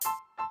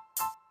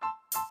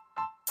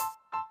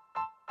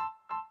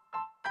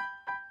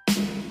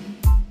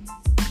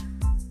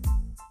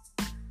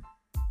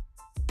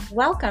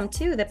Welcome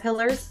to the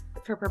Pillars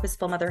for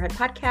Purposeful Motherhood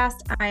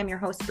podcast. I am your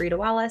host, Rita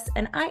Wallace,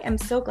 and I am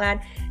so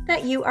glad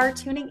that you are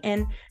tuning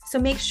in. So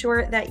make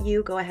sure that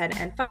you go ahead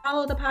and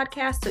follow the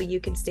podcast so you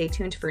can stay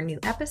tuned for new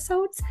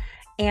episodes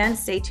and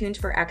stay tuned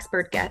for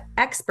expert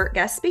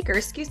guest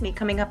speakers,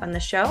 coming up on the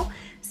show.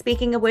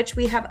 Speaking of which,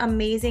 we have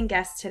amazing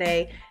guests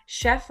today,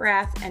 Chef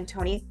Raph and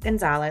Tony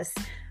Gonzalez.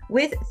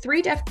 With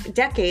 3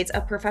 decades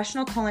of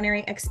professional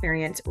culinary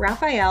experience,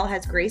 Raphael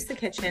has graced the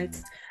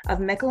kitchens of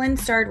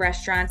Michelin-starred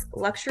restaurants,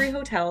 luxury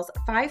hotels,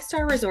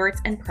 5-star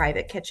resorts, and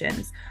private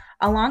kitchens.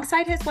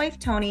 Alongside his wife,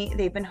 Tony,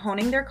 they've been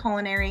honing their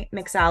culinary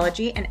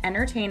mixology and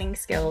entertaining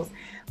skills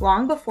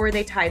long before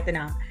they tied the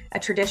knot, a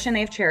tradition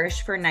they've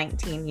cherished for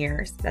 19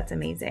 years. That's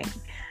amazing.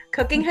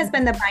 Cooking has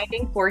been the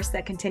binding force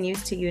that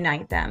continues to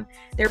unite them.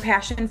 Their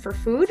passion for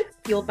food,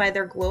 fueled by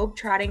their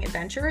globe-trotting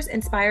adventures,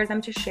 inspire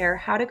them to share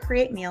how to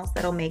create meals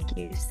that'll make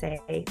you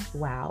say,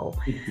 wow.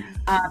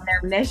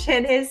 Their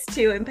mission is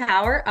to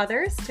empower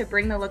others to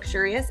bring the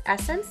luxurious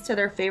essence to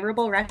their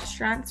favorable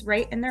restaurants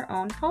right in their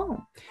own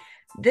home.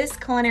 This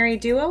culinary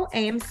duo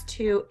aims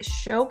to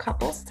show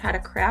couples how to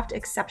craft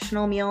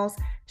exceptional meals,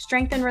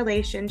 strengthen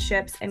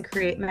relationships, and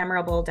create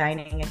memorable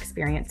dining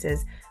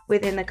experiences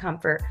within the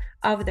comfort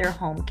of their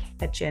home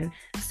kitchen.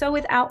 So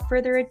without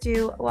further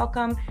ado,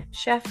 welcome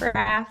Chef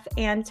Raph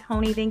and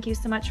Tony. Thank you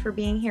so much for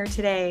being here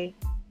today.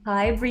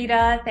 Hi,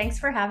 Rita. Thanks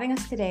for having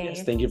us today.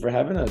 Yes, thank you for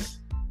having us.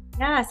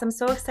 Yes, I'm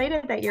so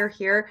excited that you're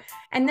here.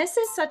 And this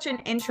is such an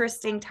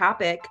interesting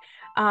topic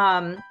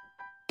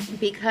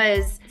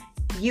because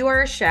you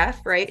are a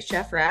chef, right?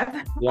 Chef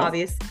Raph, Yeah.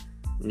 obviously.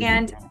 Mm-hmm.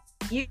 And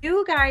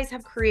you guys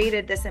have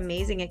created this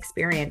amazing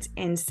experience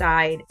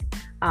inside,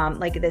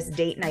 like this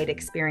date night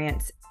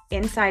experience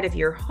inside of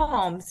your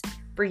homes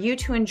for you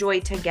to enjoy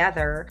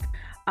together,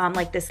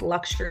 like this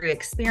luxury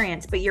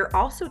experience. But you're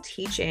also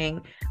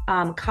teaching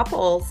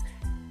couples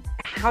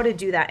how to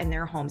do that in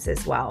their homes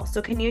as well.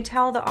 So can you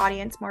tell the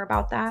audience more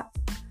about that?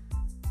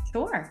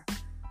 Sure.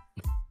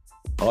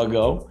 I'll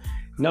go.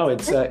 No,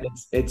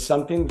 it's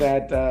something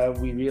that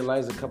we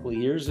realized a couple of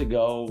years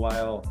ago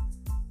while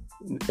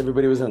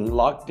everybody was in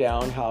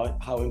lockdown,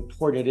 how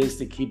important it is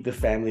to keep the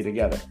family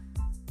together.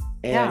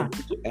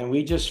 And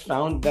we just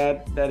found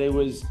that it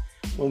was,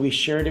 when we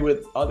shared it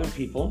with other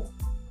people,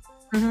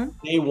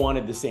 they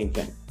wanted the same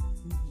thing.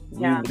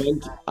 Yeah.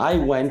 I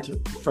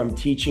went from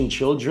teaching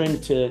children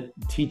to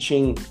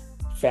teaching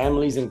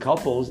families and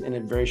couples in a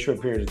very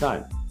short period of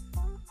time.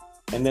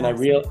 And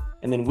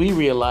then we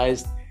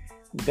realized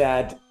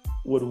that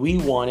what we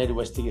wanted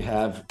was to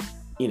have,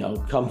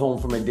 come home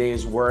from a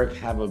day's work,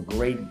 have a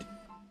great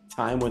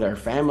time with our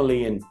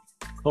family and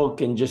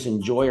cook and just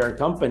enjoy our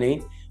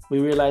company. We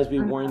realized we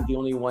weren't the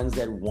only ones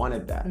that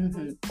wanted that.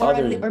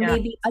 Or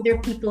maybe other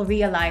people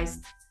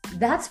realized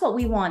that's what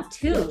we want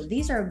too. Yes.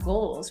 These are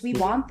goals. We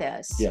want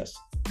this. Yes.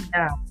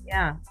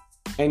 Yeah.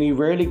 And you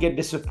rarely get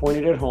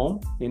disappointed at home,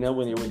 when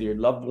you're with your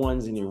loved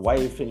ones and your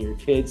wife and your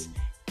kids.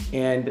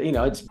 And,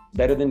 it's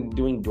better than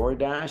doing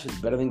DoorDash. It's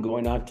better than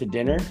going out to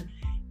dinner.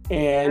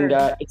 And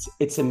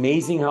it's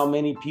amazing how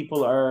many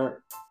people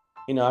are,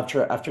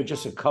 after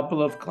just a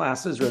couple of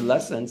classes or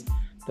lessons,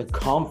 the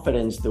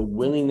confidence, the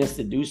willingness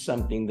to do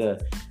something,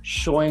 the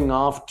showing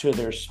off to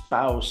their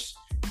spouse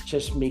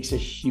just makes a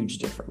huge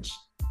difference.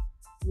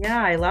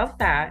 Yeah, I love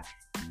that.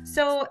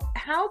 So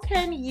how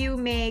can you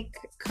make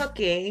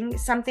cooking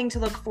something to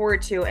look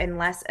forward to and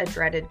less a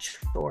dreaded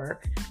chore,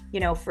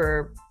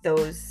 for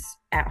those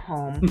at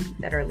home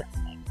that are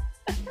listening?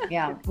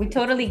 Yeah, we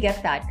totally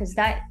get that, because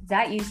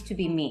that used to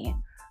be me.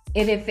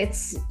 If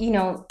it's,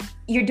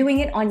 you're doing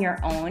it on your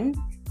own,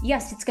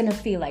 yes, it's going to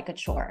feel like a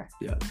chore.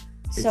 Yeah.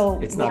 So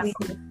it's not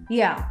fun.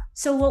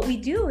 So what we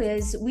do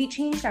is we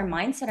changed our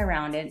mindset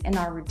around it and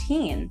our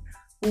routine.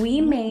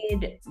 We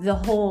made the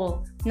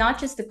whole, not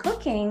just the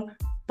cooking,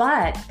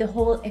 but the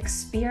whole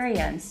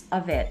experience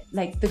of it,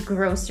 like the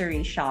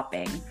grocery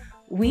shopping.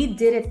 We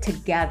did it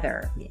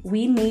together.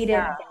 We made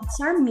it, it's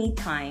our me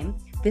time.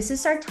 This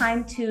is our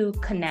time to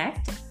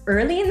connect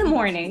early in the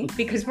morning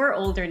because we're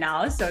older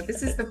now. So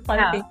this is the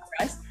fun thing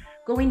for us.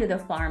 Going to the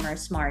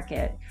farmer's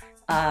market,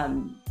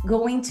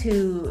 going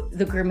to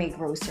the gourmet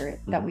grocer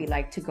that we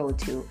like to go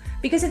to,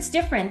 because it's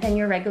different than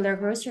your regular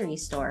grocery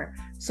store.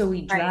 So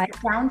we drive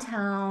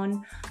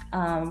downtown,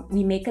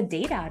 we make a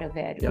date out of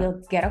it.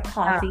 We'll get a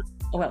coffee.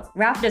 Well,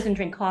 Raph doesn't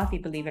drink coffee,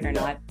 believe it or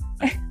not.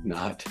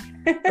 Not.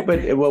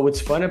 But what's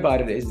fun about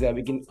it is that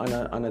we can,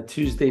 on a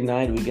Tuesday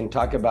night, we can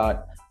talk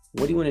about,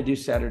 what do you want to do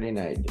Saturday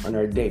night on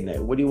our date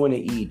night? What do you want to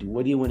eat?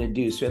 What do you want to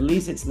do? So at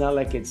least it's not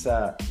like it's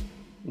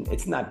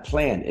not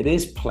planned. It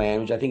is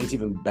planned, which I think is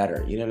even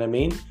better. You know what I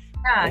mean?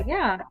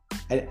 Yeah.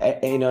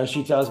 I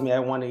she tells me I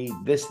want to eat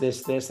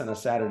this on a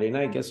Saturday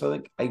night. Guess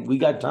what? We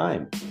got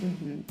time.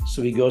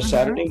 So we go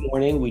Saturday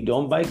morning. We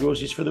don't buy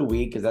groceries for the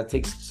week because that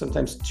takes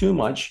sometimes too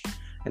much.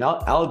 And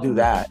I'll do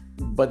that.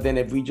 But then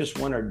if we just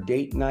want our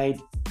date night,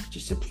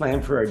 just to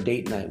plan for our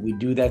date night, we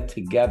do that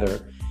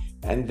together.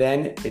 And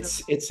then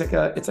it's like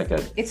a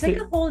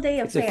whole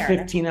day affair.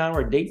 It's a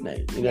 15-hour date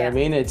night. You know what I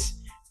mean?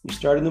 We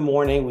start in the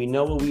morning. We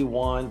know what we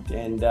want,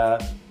 and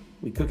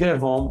We cook it at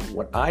home.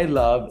 What I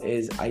love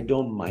is I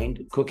don't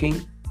mind cooking.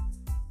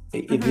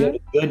 If you have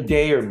a good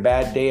day or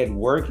bad day at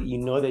work, you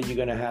know that you're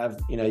going to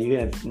have, you're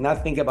going to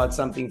not think about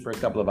something for a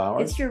couple of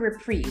hours. It's your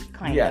reprieve,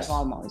 kind of,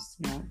 almost.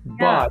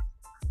 But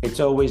it's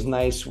always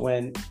nice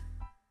when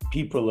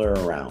people are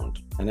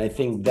around. And I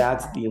think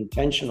that's the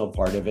intentional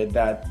part of it,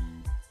 that,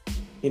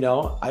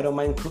 I don't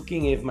mind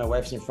cooking if my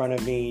wife's in front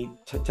of me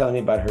telling me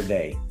about her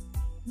day.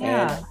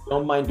 And I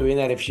don't mind doing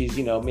that if she's,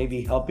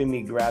 maybe helping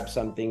me grab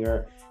something,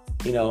 or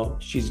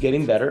she's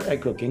getting better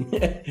at cooking.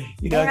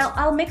 And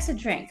I'll mix a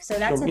drink. So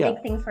that's a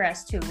big thing for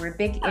us too. We're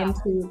big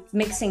into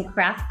mixing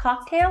craft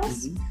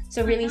cocktails.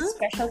 So really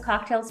special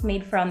cocktails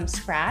made from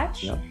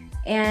scratch.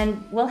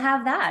 And we'll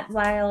have that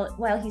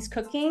while he's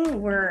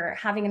cooking. We're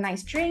having a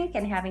nice drink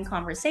and having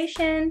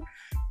conversation.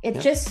 It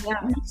just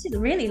makes it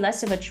really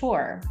less of a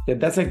chore. Yeah,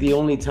 that's like the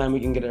only time we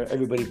can get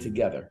everybody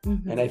together.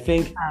 And I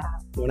think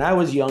when I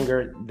was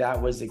younger,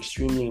 that was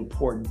extremely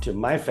important to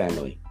my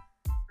family.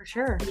 For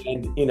sure.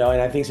 And, and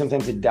I think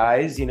sometimes it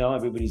dies,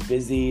 everybody's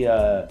busy,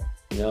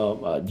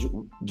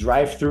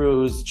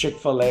 drive-throughs,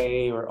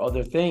 Chick-fil-A or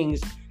other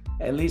things.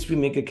 At least we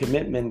make a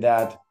commitment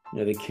that,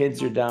 the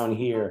kids are down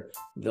here,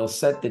 they'll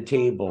set the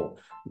table,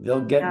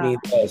 they'll get me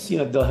this,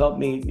 they'll help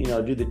me,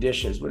 do the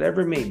dishes,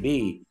 whatever it may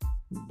be.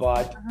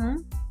 But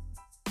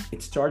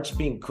it starts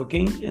being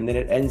cooking, and then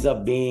it ends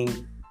up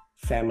being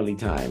family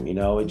time,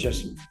 it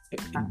just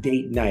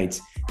date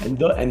nights.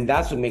 And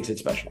that's what makes it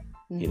special.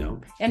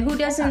 And who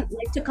doesn't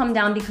like to come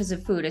down because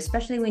of food,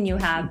 especially when you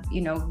have,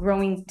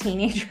 growing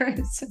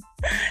teenagers.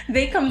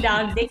 They come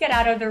down, they get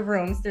out of their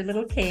rooms, their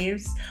little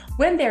caves,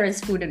 when there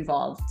is food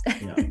involved.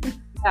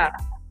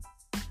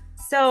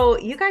 So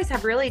you guys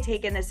have really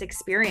taken this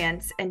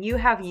experience and you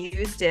have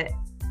used it.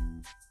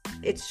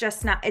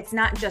 It's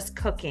not just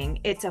cooking,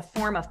 it's a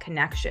form of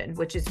connection,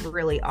 which is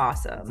really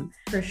awesome.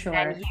 For sure.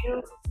 And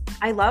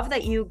I love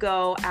that you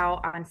go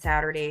out on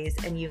Saturdays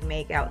and you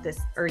make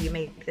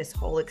this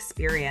whole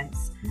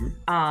experience,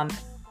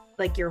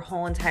 like your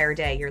whole entire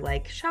day. You're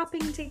like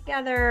shopping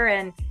together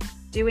and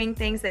doing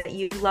things that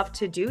you love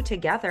to do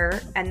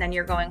together. And then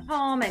you're going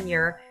home and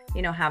you're,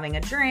 having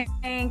a drink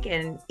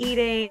and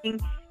eating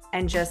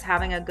and just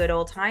having a good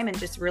old time and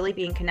just really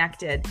being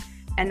connected.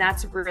 And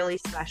that's really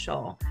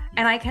special.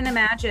 And I can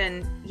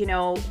imagine,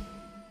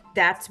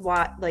 that's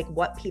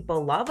what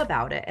people love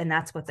about it. And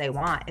that's what they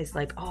want, is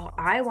like, oh,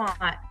 I want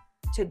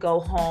to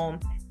go home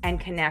and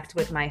connect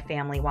with my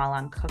family while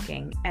I'm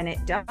cooking. And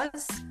it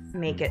does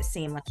make it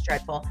seem less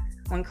dreadful.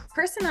 When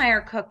Chris and I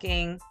are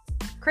cooking,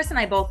 Chris and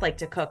I both like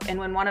to cook. And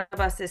when one of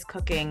us is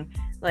cooking,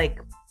 like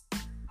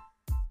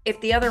if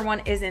the other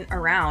one isn't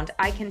around,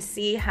 I can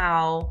see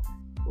how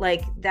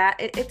like that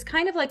it's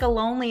kind of like a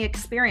lonely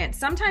experience.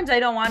 Sometimes I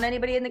don't want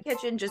anybody in the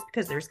kitchen just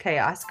because there's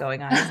chaos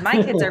going on. My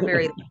kids are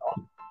very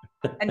little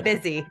and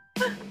busy.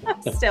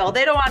 Still,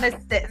 they don't want to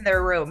sit in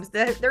their rooms.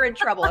 They're in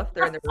trouble if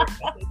they're in their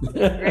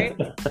rooms, right?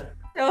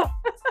 So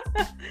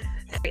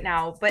right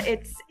now, but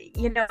it's,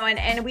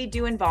 and we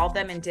do involve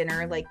them in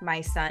dinner. Like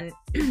my son,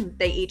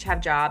 they each have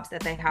jobs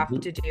that they have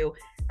to do,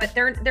 but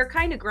they're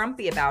kind of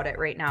grumpy about it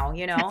right now.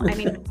 I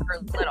mean,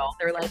 they're little,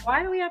 they're like,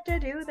 why do we have to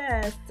do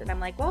this? And I'm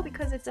like, well,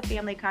 because it's a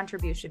family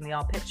contribution. We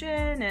all pitch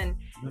in and,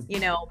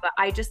 but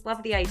I just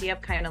love the idea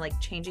of kind of like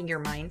changing your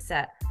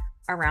mindset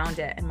around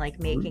it and like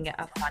making it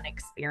a fun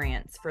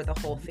experience for the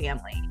whole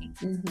family.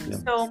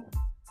 So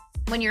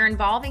when you're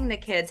involving the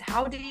kids,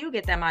 how do you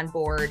get them on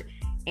board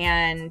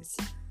and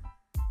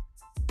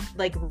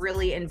like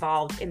really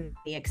involved in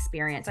the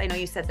experience? I know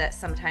you said that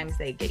sometimes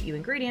they get you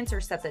ingredients or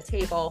set the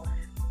table,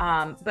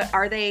 but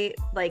are they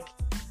like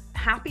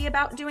happy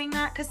about doing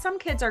that? Because some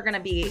kids are going to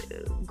be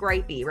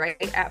gripey, right,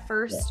 at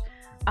first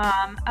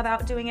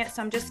about doing it.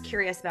 So I'm just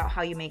curious about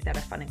how you make that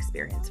a fun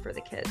experience for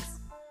the kids.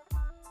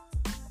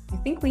 I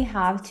think we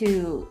have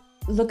to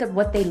look at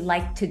what they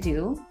like to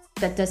do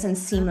that doesn't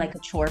seem like a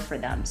chore for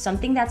them,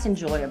 something that's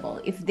enjoyable.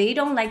 If they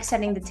don't like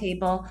setting the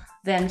table,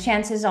 then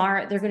chances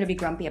are they're going to be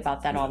grumpy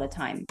about that all the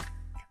time.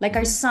 Like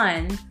our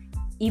son,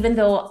 even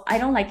though I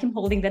don't like him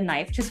holding the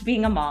knife, just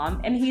being a mom,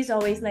 and he's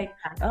always like,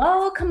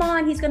 oh, come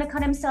on, he's going to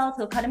cut himself.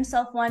 He'll cut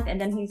himself once and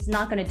then he's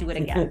not going to do it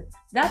again.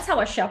 That's how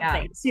a chef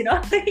thinks,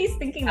 he's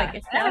thinking like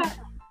a chef.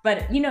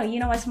 But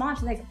as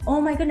moms, like, oh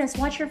my goodness,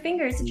 watch your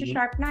fingers, it's a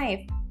sharp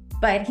knife.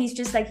 But he's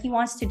just like, he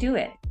wants to do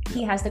it.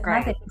 He has the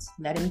confidence,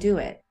 let him do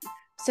it.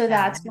 So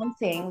that's one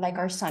thing like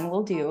our son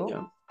will do.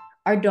 Yeah.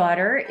 Our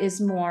daughter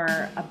is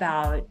more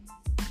about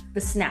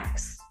the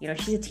snacks.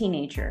 She's a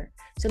teenager.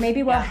 So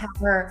maybe we'll have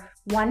her,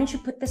 why don't you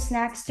put the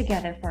snacks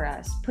together for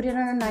us? Put it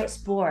on a nice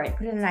board,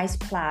 put it in a nice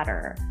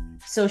platter.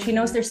 So she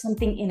knows there's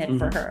something in it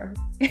for her.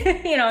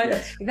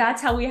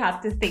 That's how we have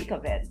to think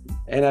of it.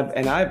 And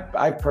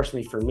I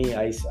personally, for me,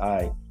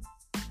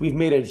 we've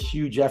made a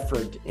huge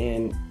effort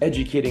in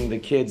educating the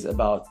kids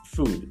about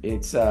food.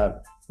 It's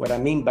what I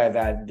mean by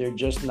that, they're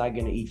just not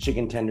going to eat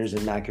chicken tenders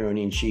and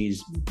macaroni and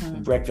cheese,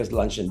 breakfast,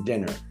 lunch, and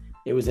dinner.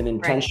 It was an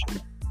intention.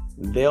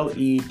 Right. They'll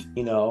eat,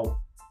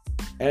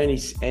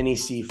 any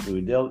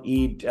seafood. They'll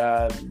eat.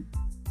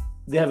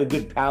 They have a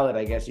good palate,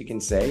 I guess you can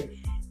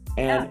say.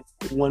 And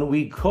when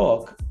we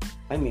cook,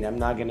 I mean, I'm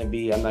not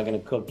gonna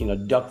cook,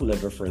 duck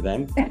liver for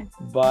them,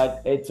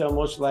 but it's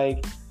almost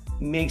like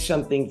make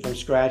something from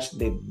scratch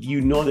that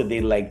that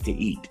they like to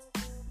eat.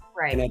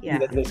 Right. And I think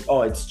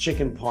that it's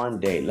chicken parm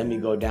day. Let me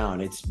go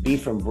down. It's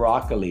beef and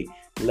broccoli.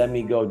 Let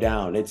me go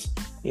down. It's,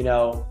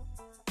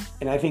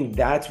 and I think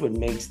that's what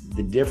makes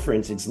the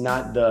difference. It's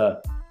not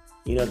the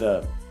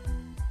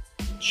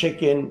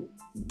chicken,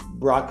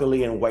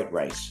 broccoli, and white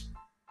rice.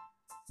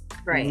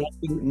 Right.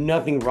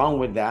 Nothing wrong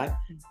with that.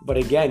 But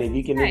again, if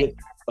you can make it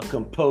a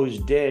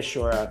composed dish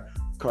or a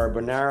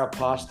carbonara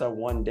pasta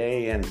one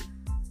day and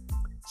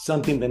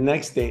something the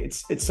next day,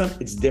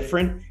 it's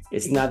different.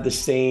 It's not the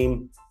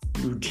same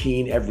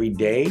routine every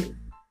day.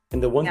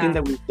 And the one thing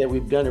that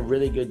we've done a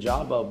really good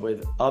job of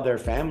with other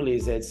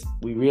families is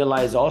we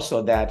realize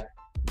also that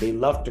they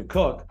love to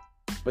cook,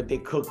 but they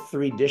cook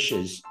 3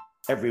 dishes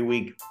every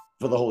week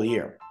for the whole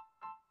year.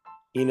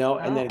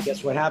 And then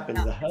guess what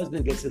happens? The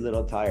husband gets a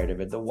little tired of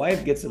it. The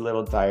wife gets a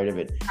little tired of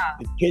it.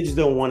 The kids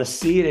don't want to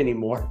see it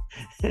anymore.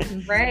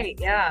 Right.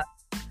 Yeah.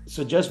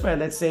 So just by,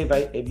 let's say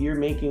if you're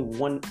making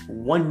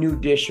one new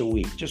dish a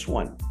week, just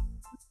one,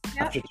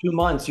 after 2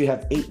 months, you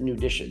have 8 new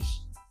dishes.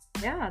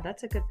 Yeah,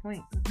 that's a good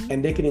point.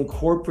 And they can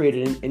incorporate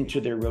it into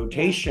their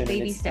rotation.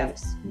 Baby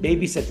steps.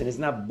 Baby steps, and it's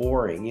not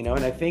boring,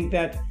 And I think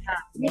that...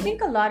 I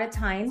think a lot of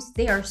times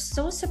they are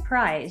so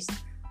surprised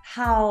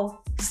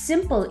how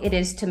simple it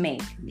is to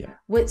make. Yeah.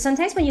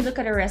 Sometimes when you look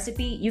at a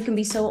recipe, you can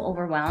be so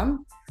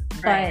overwhelmed,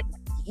 but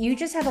you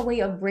just have a way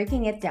of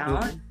breaking it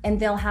down, and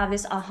they'll have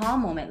this aha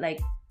moment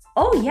like,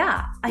 oh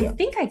yeah, I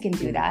think I can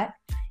do that.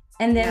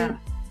 And then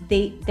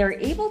they're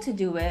able to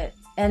do it,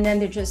 and then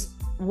they're just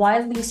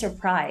wildly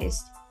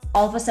surprised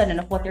all of a sudden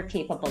of what they're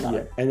capable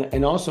of.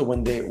 And also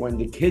when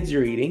the kids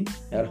are eating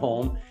at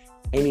home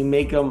and you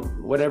make them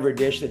whatever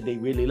dish that they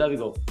really love, you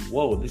go,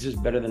 whoa, this is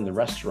better than the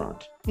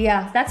restaurant.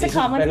 Yeah, that's a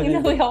common thing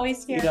that we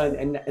always hear.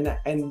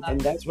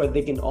 And that's why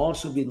they can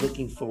also be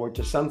looking forward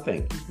to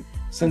something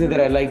that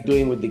I like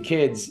doing with the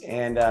kids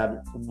and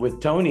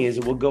with Tony is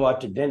we'll go out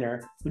to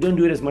dinner. We don't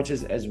do it as much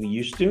as we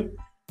used to.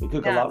 We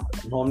cook a lot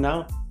at home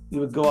now. We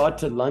would go out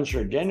to lunch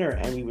or dinner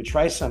and we would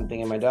try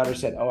something, and my daughter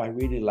said, oh, I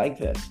really like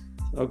this.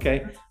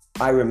 Okay,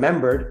 I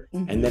remembered,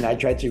 and then I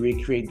tried to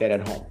recreate that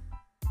at home.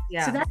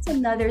 Yeah. So that's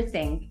another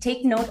thing.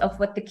 Take note of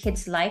what the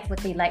kids like, what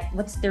they like,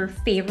 what's their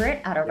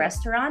favorite at a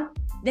restaurant.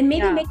 Then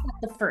maybe make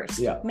that the first.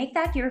 Yeah. Make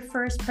that your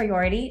first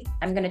priority.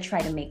 I'm going to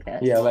try to make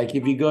this. Yeah, like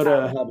if you go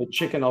to have a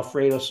chicken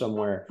Alfredo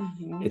somewhere,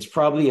 it's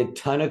probably a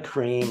ton of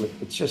cream.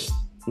 It's just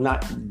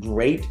not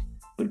great,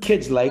 but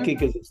kids like it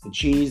because it's the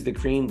cheese, the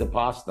cream, the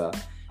pasta.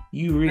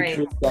 You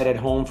recreate that at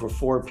home for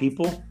 4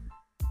 people.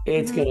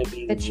 It's going to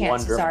be wonderful. The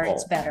chances are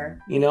it's better.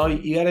 You got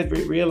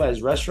to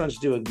realize restaurants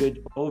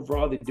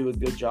overall, they do a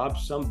good job,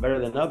 some better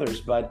than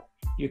others, but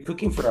you're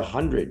cooking for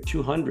 100,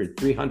 200,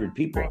 300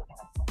 people. Right.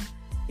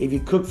 If you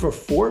cook for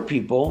 4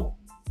 people,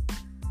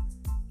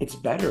 it's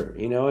better.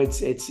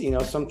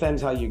 It's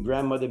sometimes how your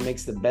grandmother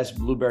makes the best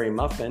blueberry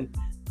muffin.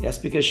 That's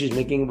because she's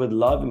making it with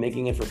love and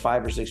making it for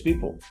 5 or 6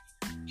 people.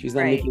 She's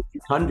not making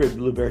 100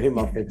 blueberry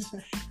muffins,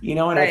 and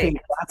I think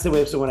that's the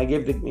way. So when I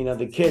give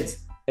the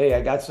kids, hey,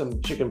 I got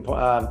some chicken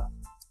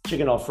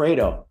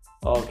Alfredo.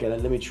 Okay,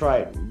 then let me try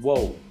it.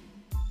 Whoa.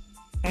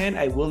 And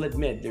I will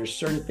admit, there's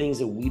certain things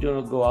that we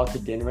don't go out to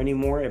dinner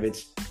anymore. If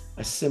it's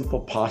a simple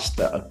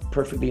pasta, a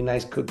perfectly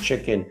nice cooked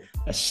chicken,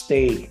 a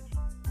steak,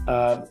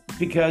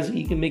 because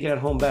you can make it at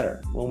home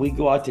better. When we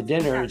go out to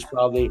dinner, it's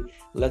probably,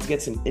 let's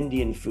get some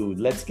Indian food.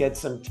 Let's get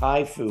some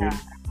Thai food.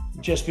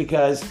 Just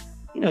because,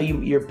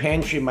 your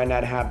pantry might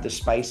not have the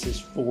spices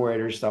for it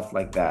or stuff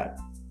like that.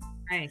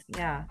 Right,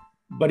 yeah.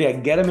 But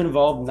get them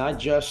involved, not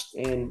just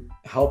in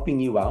helping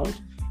you out,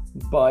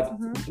 but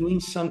doing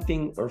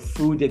something or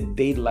food that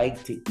they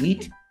like to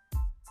eat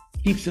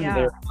keeps them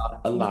there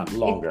a lot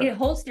longer. It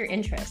holds their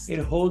interest. It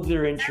holds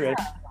their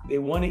interest. They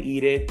want to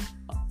eat it.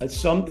 It's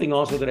something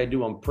also that I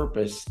do on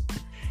purpose.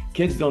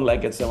 Kids don't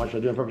like it so much, but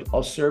I do it on purpose.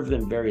 I'll serve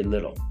them very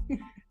little.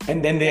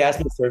 And then they ask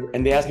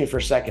me for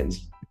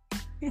seconds.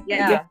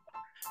 Yeah.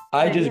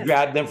 I just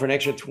grab them for an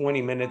extra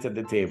 20 minutes at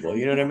the table.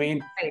 You know what I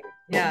mean? Right.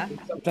 Yeah.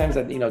 Sometimes,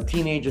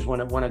 teenagers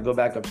want to go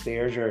back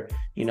upstairs or,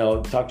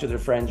 talk to their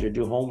friends or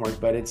do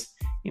homework, but it's,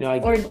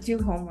 or do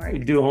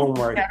homework. Do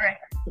homework. Yeah, right.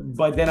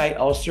 But then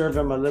I'll serve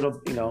them a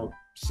little,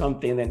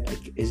 something. Then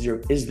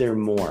is there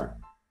more?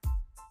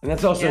 And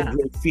that's also a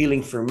great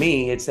feeling for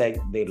me. It's like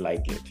they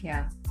like it.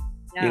 Yeah.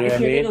 You know what I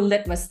mean? Little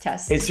litmus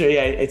test. It's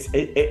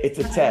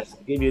a test.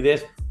 I'll give you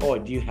this. Oh,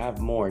 do you have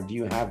more? Do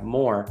you have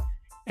more?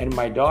 And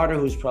my daughter,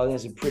 who's probably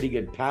has a pretty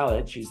good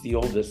palate, she's the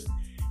oldest,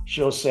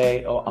 she'll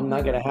say, oh, I'm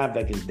not going to have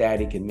that because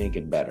daddy can make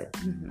it better.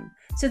 Mm-hmm.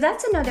 So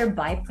that's another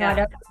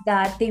byproduct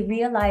that they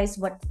realize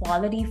what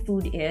quality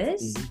food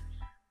is,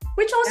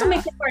 which also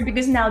makes it hard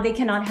because now they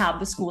cannot have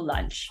the school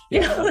lunch,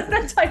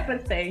 that type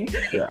of thing.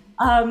 Yeah.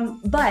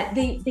 But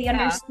they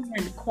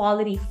understand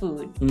quality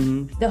food,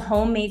 the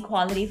homemade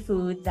quality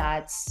food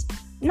that's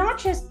not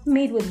just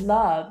made with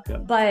love,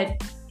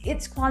 but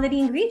it's quality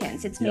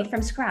ingredients. It's made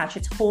from scratch.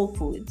 It's whole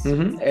foods.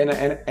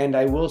 And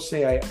I will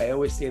say, I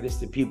always say this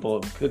to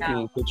people cooking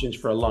in kitchens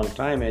for a long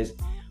time, is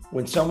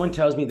when someone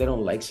tells me they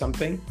don't like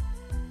something,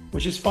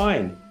 which is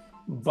fine,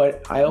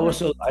 but I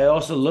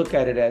also look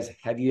at it as,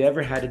 have you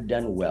ever had it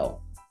done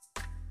well?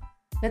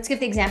 Let's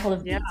give the example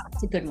of beets.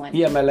 It's a good one.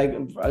 Yeah,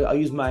 I'll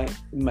use my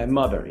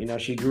mother. You know,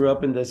 she grew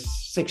up in the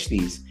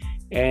 60s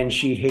and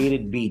she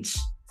hated beets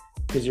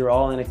because they're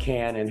all in a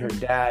can, and her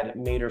dad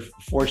made her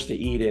forced to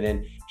eat it.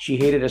 And she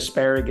hated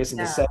asparagus in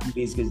the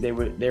 70s because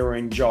they were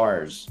in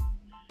jars.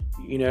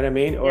 You know what I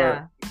mean?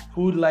 Or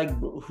who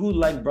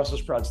liked Brussels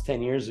sprouts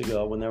 10 years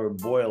ago when they were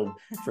boiled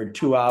for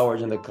 2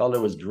 hours and the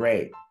color was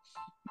gray?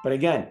 But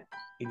again,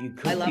 if you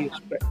cook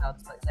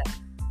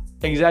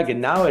exactly.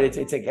 Now it's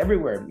like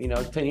everywhere. You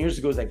know, 10 years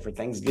ago, it was like for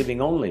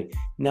Thanksgiving only.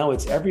 Now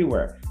it's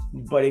everywhere.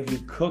 But if you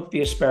cook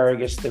the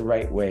asparagus the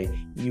right way,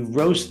 you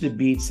roast the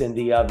beets in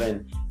the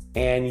oven,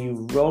 and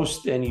you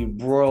roast and you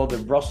broil the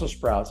Brussels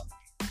sprouts,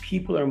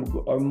 people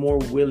are more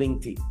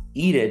willing to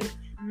eat it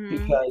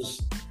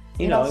because,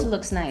 it also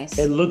looks nice.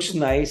 It looks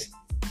nice.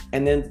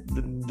 And then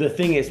the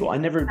thing is, I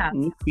never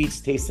knew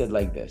beets tasted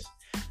like this.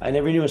 I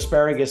never knew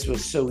asparagus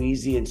was so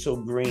easy and so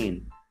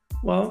green.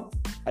 Well,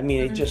 I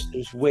mean, it just,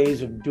 there's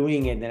ways of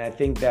doing it. And I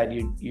think that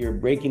you're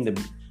breaking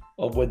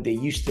of what they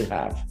used to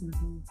have.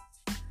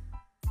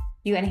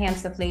 You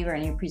enhance the flavor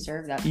and you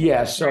preserve that flavor.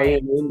 Yeah. So,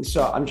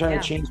 so I'm trying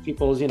to change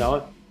people's,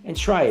 and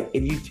try it.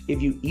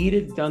 If you eat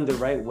it done the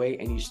right way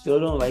and you still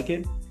don't like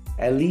it,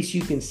 at least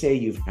you can say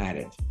you've had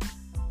it,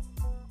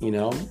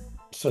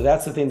 So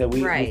that's the thing that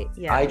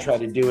I try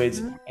to do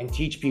is, and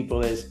teach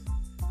people is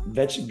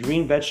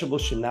green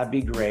vegetables should not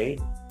be gray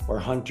or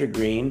hunter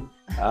green.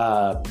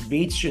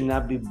 Beets should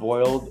not be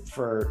boiled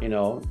for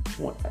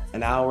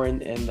an hour in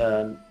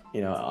the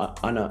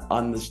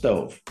on the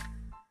stove.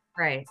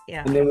 Right.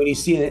 Yeah. And then when you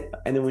see it,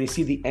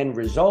 the end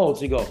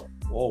results, you go,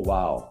 oh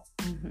wow.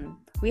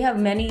 We have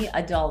many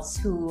adults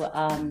who,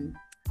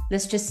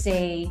 let's just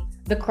say,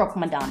 the croque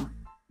madame.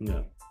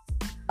 Yeah.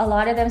 A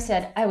lot of them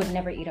said, I would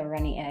never eat a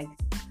runny egg,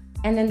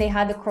 and then they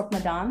had the croque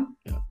madame.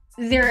 Yeah.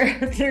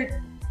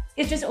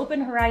 It just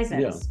opened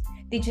horizons. Yeah.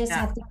 They just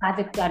have to have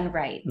it done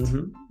right.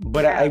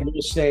 But I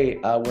will say,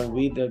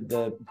 when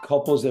the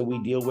couples that we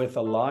deal with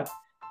a lot,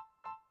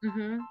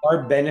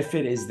 our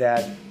benefit is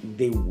that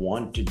they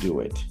want to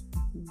do it.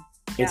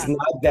 It's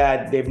not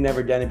that they've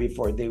never done it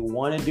before. They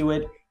want to do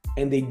it,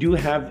 and they do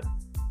have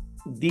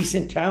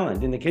decent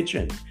talent in the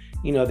kitchen.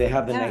 They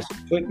have the nice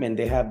equipment.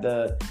 They have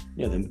the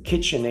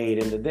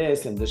KitchenAid and the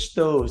this and the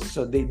stoves.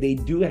 So they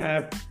do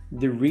have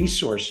the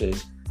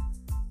resources.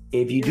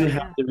 If you do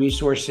have the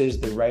resources,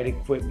 the right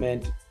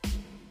equipment,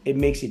 it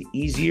makes it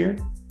easier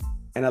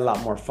and a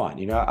lot more fun.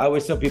 I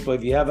always tell people,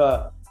 if you have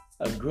a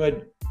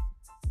good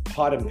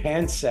pot and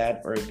pan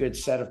set, or a good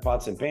set of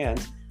pots and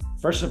pans,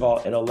 first of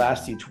all, it'll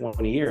last you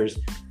 20 years.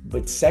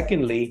 But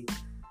secondly,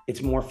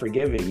 it's more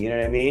forgiving. You know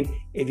what I mean?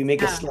 If you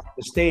make a slight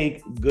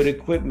mistake, good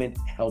equipment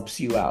helps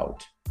you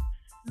out.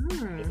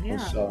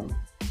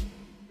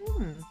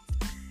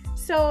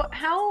 So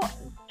how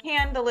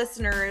can the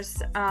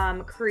listeners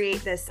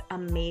create this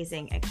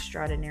amazing,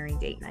 extraordinary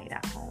date night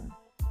at home?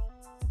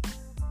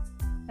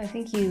 I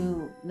think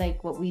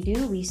what we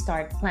do, we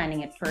start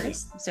planning it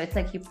first. So it's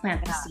like you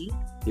plant the seed.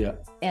 Yeah.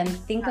 And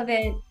think of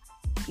it,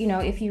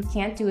 if you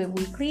can't do it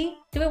weekly,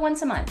 do it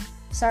once a month.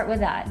 Start with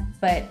that.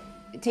 But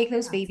take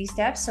those baby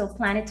steps. So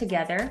plan it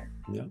together.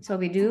 Yeah. So what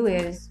we do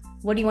is,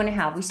 what do you want to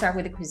have? We start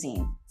with the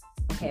cuisine.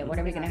 Okay, what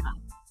are we going to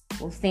have?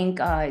 We'll think,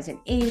 is it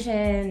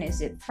Asian?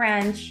 Is it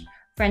French?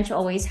 French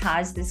always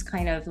has this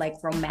kind of like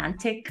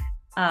romantic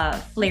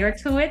flair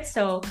to it.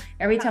 So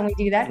every time we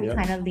do that, we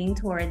kind of lean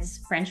towards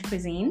French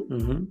cuisine.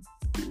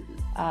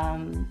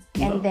 And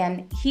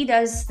then he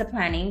does the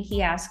planning.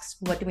 He asks,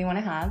 what do we want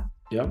to have?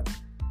 Yeah.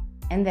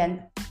 And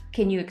then,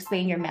 can you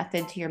explain your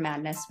method to your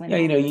madness?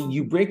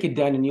 You break it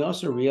down, and you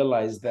also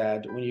realize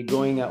that when you're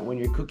going out, when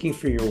you're cooking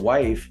for your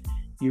wife,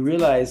 you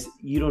realize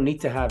you don't need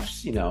to have,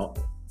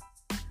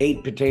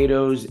 8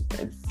 potatoes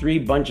and 3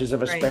 bunches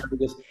of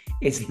asparagus. Right.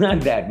 It's not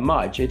that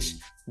much.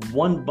 It's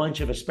 1 bunch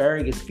of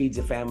asparagus feeds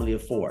a family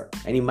of 4,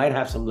 and you might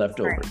have some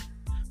left over. Right.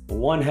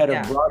 1 head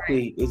of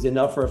broccoli is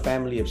enough for a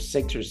family of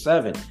 6 or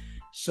 7.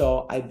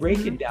 So I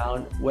break it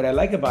down. What I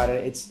like about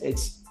it,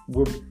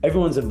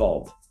 everyone's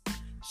involved.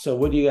 So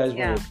what do you guys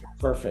want?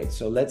 Perfect.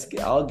 So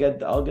I'll get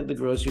the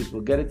groceries.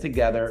 We'll get it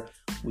together.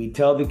 We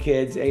tell the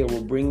kids, hey,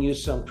 we'll bring you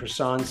some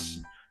croissants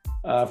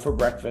for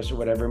breakfast or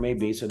whatever it may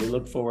be. So they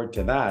look forward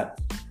to that.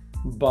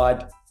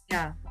 But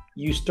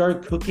you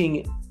start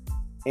cooking,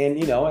 and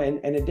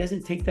and it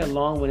doesn't take that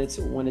long when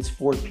it's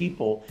 4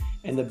 people.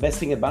 And the best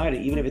thing about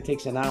it, even if it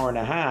takes an hour and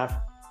a half,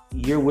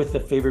 you're with the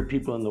favorite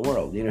people in the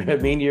world. You know what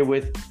I mean? You're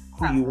with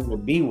who you want to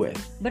be with.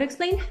 But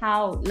explain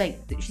how,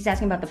 she's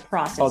asking about the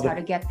process, how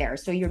to get there.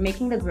 So you're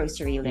making the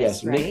grocery list,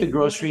 yes, right? Make the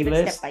grocery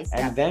list, step by step.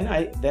 And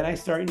then I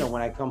start,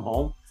 when I come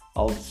home,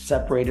 I'll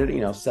separate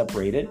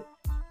it.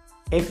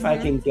 If I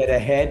can get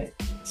ahead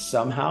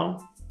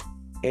somehow,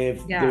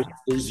 If there's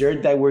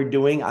dessert that we're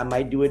doing, I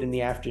might do it in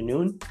the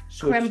afternoon.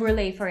 Creme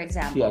brulee, for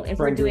example. If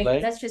we're doing,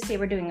 let's just say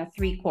we're doing a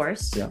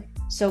 3-course. Yeah.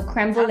 So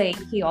creme brulee,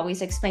 he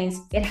always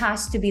explains, it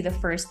has to be the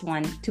first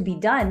one to be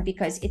done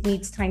because it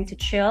needs time to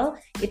chill.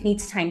 It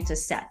needs time to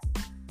set.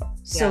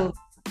 So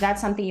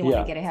that's something you want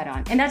to get ahead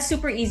on. And that's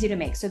super easy to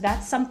make. So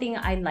that's something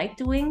I like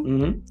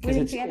doing. Because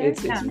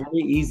it's very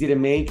easy to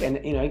make. And,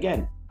 you know,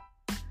 again,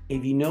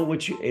 if you know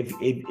what if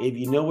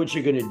you know what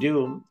you're going to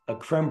do, a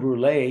creme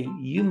brulee,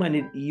 you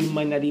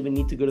might not even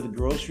need to go to the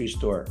grocery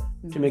store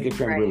to make a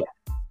creme brulee.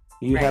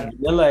 You have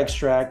vanilla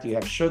extract, you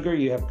have sugar,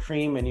 you have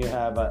cream, and you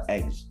have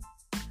eggs.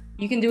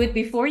 You can do it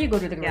before you go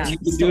to the grocery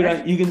store.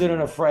 You can do it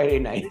on a Friday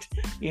night.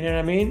 You know what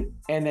I mean?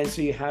 And then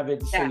so you have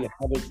it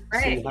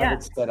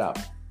it set up.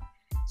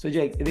 So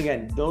Jake, and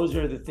again, those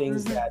are the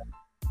things that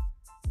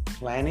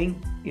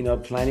planning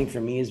for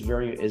me is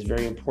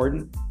very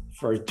important.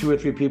 For 2 or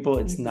 3 people,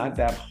 it's not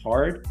that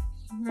hard.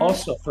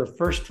 Also, for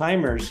first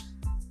timers,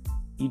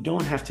 you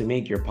don't have to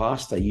make your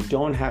pasta. You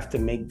don't have to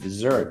make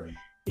dessert.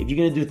 If you're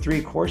going to do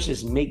 3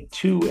 courses, make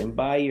 2 and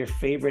buy your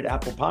favorite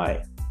apple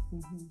pie.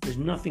 There's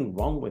nothing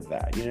wrong with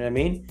that. You know what I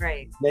mean?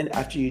 Right. Then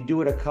after you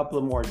do it a couple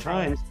of more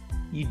times,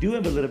 you do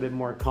have a little bit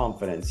more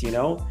confidence, you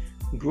know?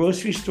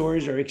 Grocery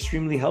stores are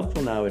extremely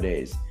helpful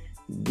nowadays.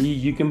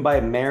 You can buy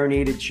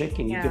marinated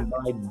chicken. You can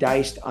buy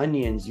diced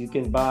onions. You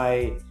can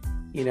buy,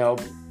 you know,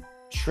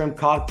 shrimp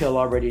cocktail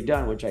already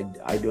done, which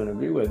I don't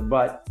agree with,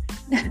 but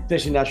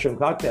especially not shrimp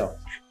cocktail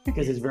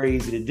because it's very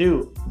easy to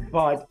do.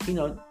 But, you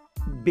know,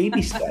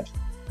 baby steps.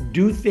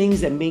 Do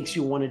things that makes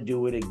you want to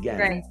do it again.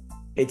 Right.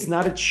 It's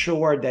not a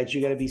chore that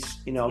you got to be,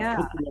 you know,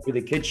 cooking over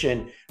the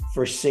kitchen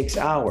for 6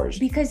 hours.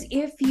 Because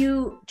if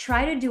you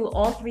try to do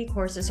all 3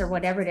 courses or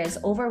whatever it is,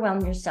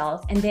 overwhelm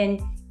yourself, and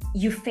then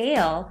you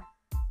fail,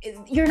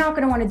 you're not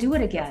going to want to do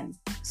it again.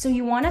 So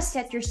you want to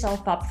set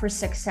yourself up for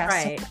success.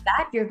 Right. So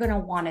that you're going to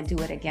want to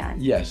do it again.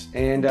 Yes.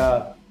 And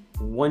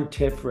one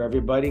tip for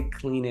everybody,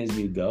 clean as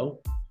you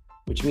go,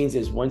 which means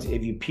is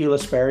if you peel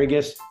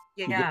asparagus,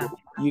 you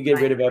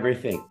get rid of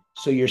everything.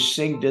 So your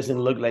sink doesn't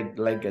look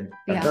like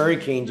a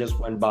hurricane just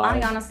went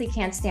by. I honestly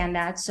can't stand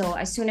that. So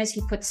as soon as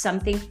he puts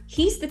something,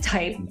 he's the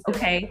type,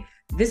 okay,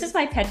 this is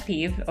my pet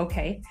peeve,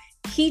 okay,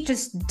 he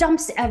just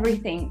dumps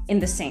everything in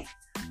the sink.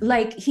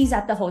 Like he's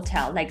at the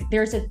hotel. Like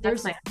there's a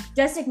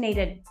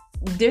designated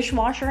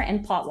dishwasher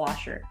and pot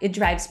washer. It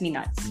drives me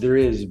nuts. There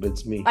is, but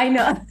it's me. I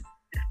know.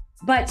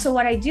 But so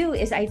what I do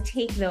is I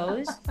take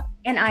those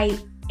and I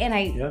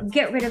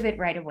get rid of it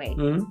right away.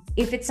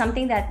 If it's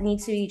something that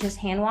needs to be just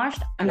hand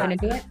washed, I'm going to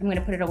do it. I'm going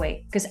to put it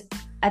away. Because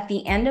at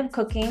the end of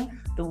cooking,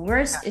 the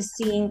worst is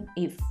seeing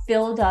a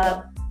filled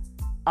up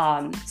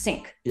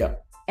sink. Yeah.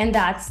 And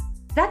that's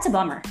a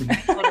bummer.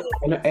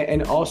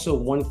 and also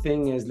one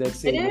thing is, let's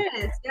say. It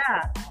is,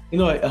 You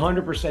know,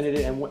 100% it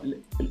is.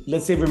 And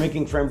let's say we're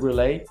making creme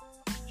brulee,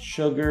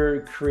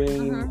 sugar,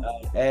 cream,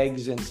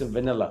 eggs, and some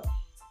vanilla.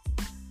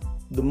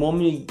 The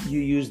moment you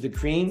use the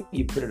cream,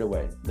 you put it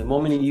away. The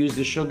moment you use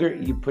the sugar,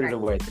 you put it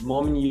away. The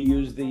moment you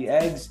use the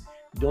eggs,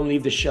 don't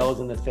leave the shells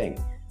in the thing.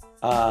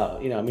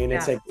 You know, I mean,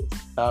 it's like,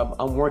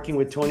 I'm working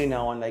with Tony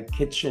now on like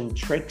kitchen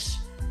tricks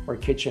or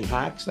kitchen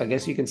hacks, I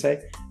guess you can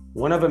say.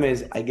 One of them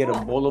is I get a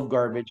bowl of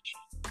garbage.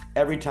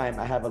 Every time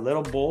I have a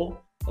little bowl,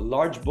 a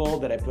large bowl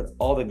that I put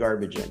all the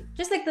garbage in.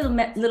 Just like the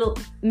little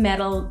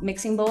metal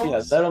mixing bowls?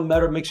 Yeah, little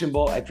metal mixing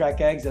bowl. I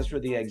crack eggs, that's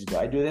where the eggs go.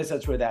 I do this,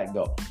 that's where that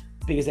go.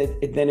 Because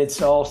then it's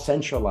all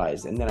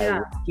centralized, and then I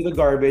walk to the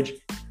garbage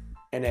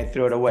and I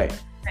throw it away.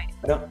 Right.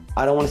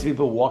 I don't want to see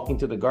people walking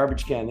to the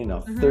garbage can, you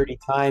know, 30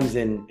 times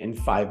in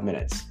 5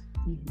 minutes.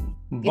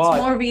 But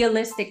it's more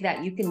realistic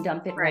that you can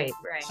dump it right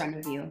in front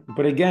of you.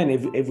 But again,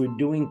 if we're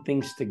doing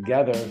things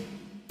together,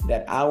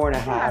 that hour and a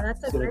half,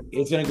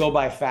 it's going to go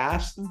by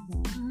fast,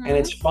 and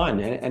it's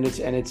fun, and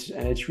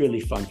it's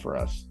really fun for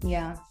us.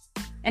 Yeah.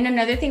 And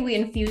another thing we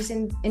infuse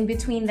in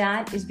between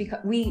that is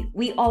because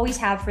we always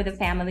have for the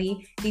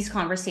family these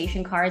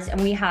conversation cards,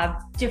 and we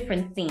have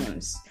different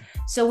themes.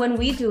 So when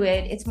we do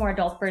it, it's more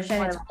adult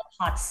version, it's called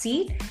hot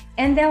seat.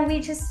 And then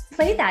we just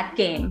play that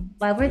game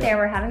while we're there,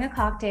 we're having a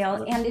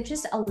cocktail, and it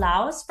just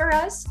allows for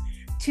us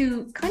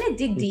to kind of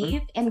dig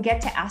deep and get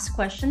to ask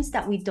questions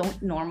that we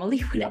don't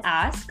normally would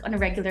ask on a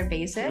regular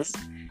basis.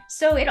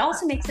 So it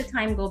also makes the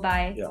time go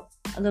by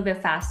a little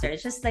bit faster.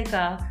 It's just like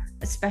a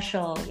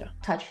special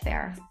touch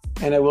there.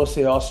 And I will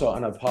say also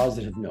on a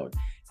positive note,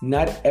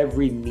 not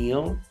every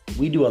meal,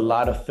 we do a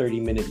lot of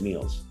 30-minute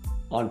meals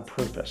on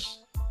purpose.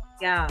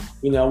 Yeah.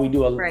 You know, we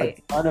do a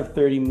ton of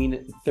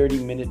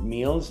 30-minute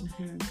meals.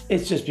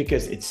 It's just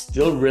because it's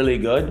still really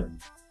good,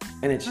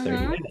 and it's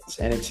 30 minutes,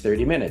 and it's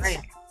 30 minutes. Right.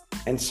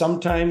 And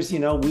sometimes, you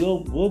know,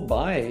 we'll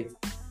buy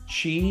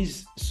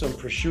cheese, some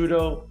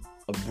prosciutto,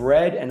 a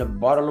bread, and a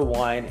bottle of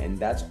wine, and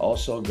that's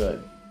also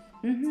good.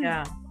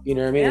 Yeah. You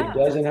know what I mean? It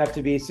doesn't have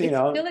to be, it's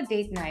still a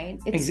date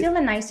night. It's still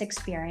a nice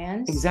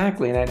experience.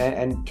 Exactly.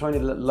 And Tony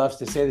loves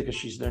to say that because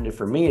she's learned it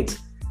from me. It's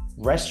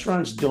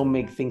restaurants don't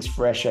make things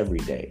fresh every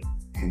day.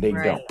 They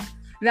don't.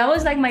 That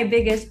was like my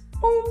biggest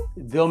boom.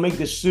 They'll make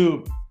the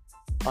soup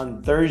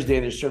on Thursday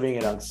and they're serving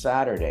it on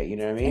Saturday. You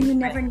know what I mean? And you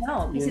never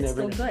know because You it's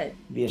never still know. good.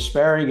 The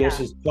asparagus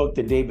is cooked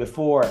the day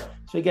before.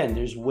 So again,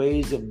 there's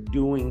ways of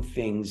doing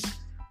things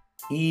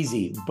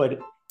easy, but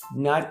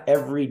not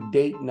every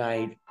date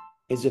night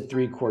is a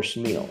 3-course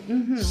meal.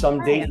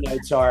 Some date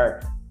nights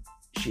are,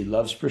 she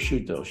loves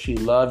prosciutto, she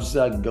loves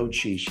goat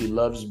cheese, she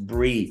loves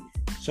brie.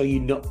 So you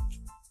know,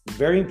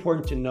 very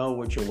important to know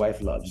what your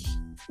wife loves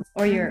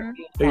Or your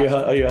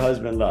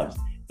husband loves,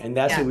 and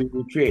that's what we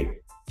create.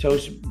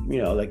 Toast,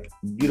 you know, like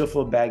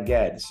beautiful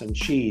baguette, some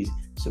cheese,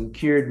 some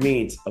cured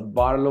meats, a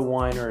bottle of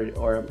wine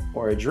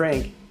or a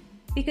drink.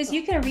 Because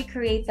you can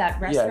recreate that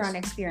restaurant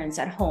experience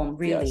at home,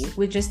 really,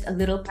 with just a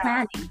little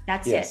planning.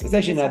 That's it. It's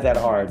actually not that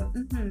hard.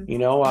 You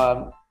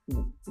know,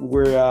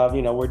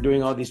 we're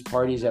doing all these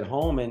parties at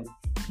home, and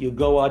you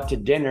go out to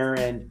dinner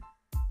and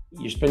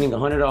you're spending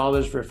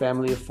 $100 for a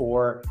family of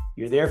 4.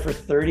 You're there for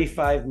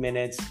 35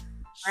 minutes.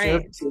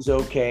 Service is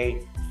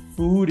okay.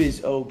 Food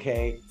is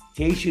okay.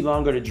 Takes you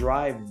longer to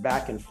drive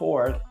back and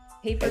forth.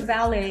 Pay for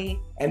valet.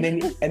 And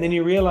then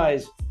you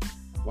realize,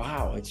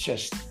 wow,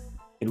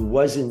 it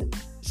wasn't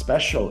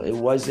special. It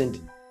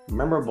wasn't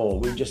memorable.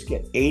 We just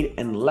ate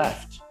and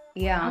left.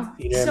 Yeah.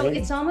 You know So what I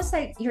mean? it's almost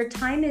like your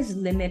time is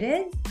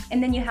limited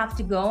and then you have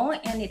to go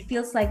and it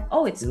feels like,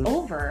 oh, it's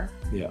over.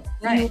 Yeah.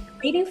 You're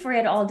waiting for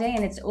it all day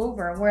and it's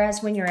over.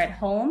 Whereas when you're at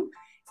home,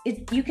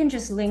 you can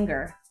just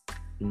linger.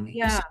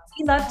 Yeah. So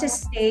we love to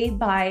stay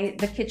by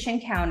the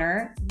kitchen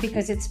counter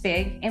because it's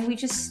big and we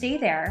just stay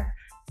there.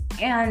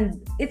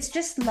 And it's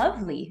just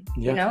lovely.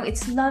 You know,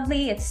 it's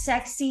lovely, it's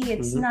sexy,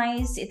 it's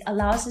nice, it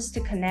allows us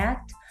to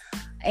connect.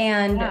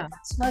 And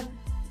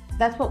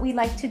that's what we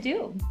like to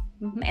do.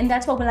 And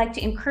that's what we like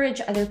to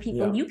encourage other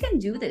people. You can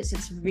do this.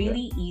 It's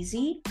really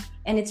easy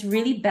and it's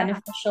really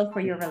beneficial for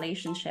your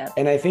relationship.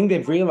 And I think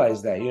they've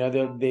realized that, you know,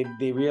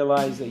 they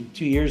realized that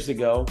 2 years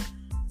ago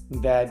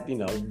that, you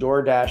know,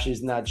 DoorDash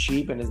is not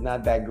cheap and is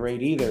not that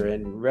great either.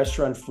 And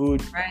restaurant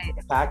food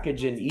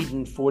packaged and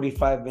eaten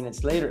 45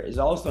 minutes later is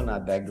also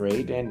not that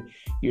great. And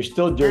you're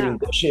still dirtying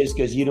dishes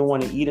because you don't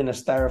want to eat in a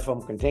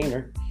styrofoam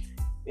container.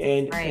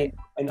 And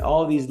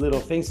all these little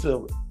things.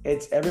 So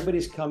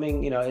everybody's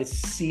coming, you know, it's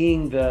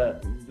seeing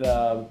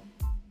the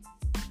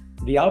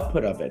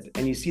output of it.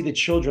 And you see the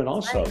children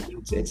also.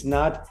 It's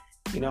not,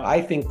 you know,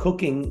 I think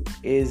cooking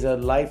is a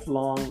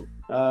lifelong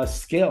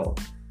skill.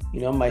 You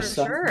know, my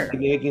son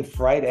making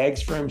fried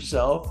eggs for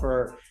himself,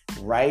 or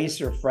rice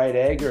or fried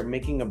egg, or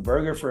making a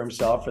burger for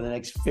himself for the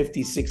next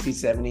 50, 60,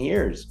 70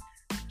 years.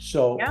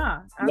 So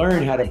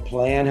learn how to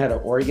plan, how to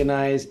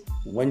organize,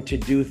 when to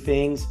do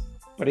things.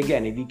 But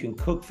again, if you can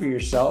cook for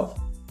yourself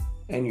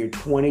and you're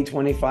 20,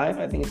 25,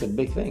 I think it's a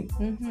big thing.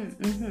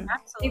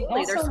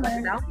 Absolutely. There's so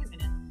much value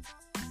in it.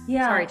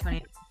 Yeah. Sorry,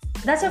 Tony.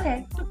 That's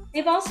okay.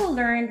 They've also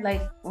learned,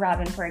 like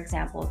Robin, for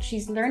example,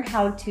 she's learned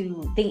how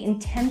they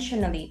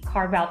intentionally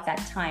carve out that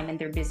time in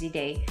their busy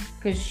day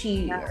because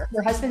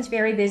her husband's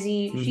very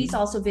busy. She's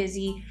also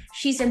busy.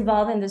 She's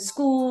involved in the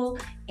school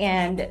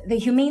and the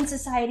Humane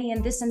Society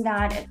and this and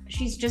that. And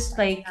she's just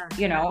like,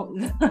 you know,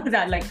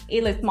 that like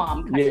A-list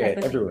mom.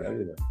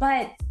 Everywhere.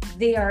 But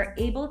they are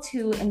able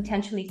to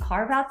intentionally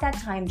carve out that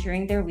time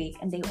during their week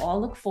and they all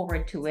look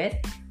forward to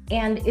it.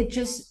 And it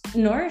just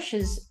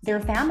nourishes their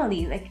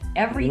family, like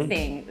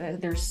everything,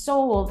 their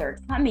soul, their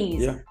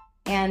tummies.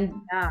 And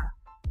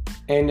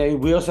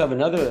we also have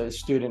another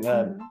student,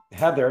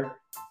 Heather,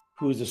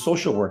 who's a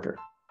social worker.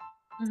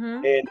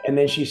 And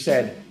then she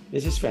said,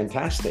 this is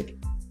fantastic.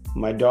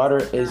 My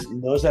daughter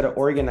knows how to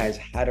organize,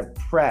 how to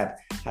prep,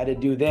 how to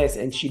do this.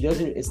 And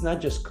it's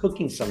not just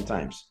cooking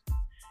sometimes.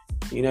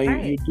 You know,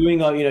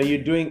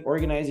 you're doing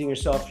organizing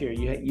yourself here.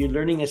 You're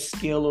learning a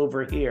skill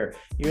over here.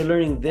 You're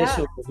learning this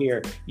over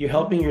here. You're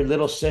helping your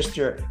little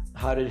sister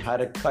how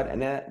to cut.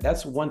 And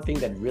that's one thing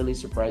that really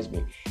surprised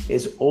me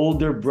is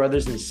older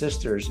brothers and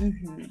sisters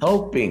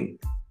helping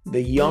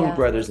the young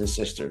brothers and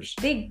sisters.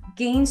 They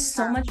gain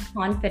so much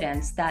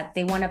confidence that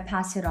they want to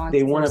pass it on.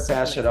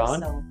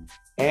 So.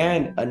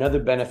 And another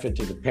benefit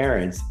to the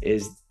parents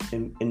is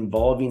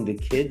involving the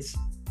kids.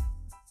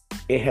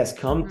 It has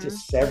come to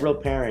several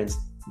parents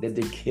that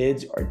the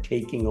kids are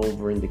taking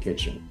over in the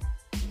kitchen.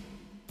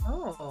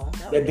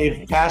 That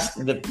they've passed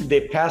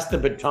the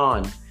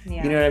baton.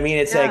 You know what I mean?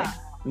 It's like,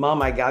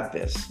 Mom, I got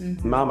this.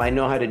 Mom, I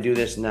know how to do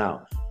this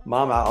now.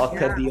 Mom, I'll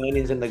cut the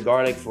onions and the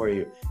garlic for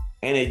you.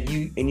 And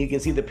you can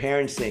see the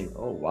parents saying,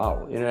 oh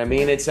wow. You know what I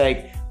mean? It's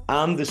like,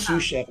 I'm the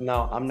sous chef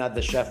now. I'm not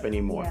the chef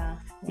anymore.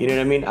 You know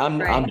what I mean?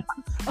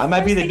 I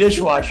might be the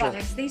dishwasher.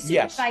 They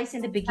supervise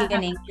in the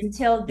beginning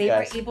until they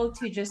were able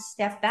to just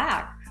step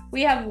back.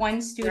 We have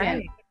one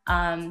student.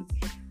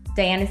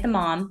 Diane is the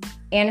mom,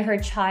 and her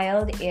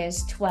child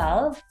is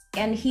 12,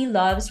 and he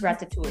loves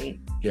ratatouille.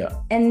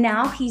 And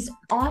now he's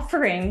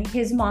offering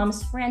his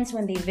mom's friends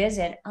when they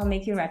visit, I'll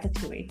make you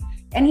ratatouille.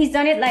 And he's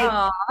done it like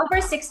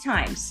over 6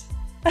 times.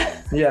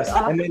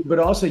 And then, but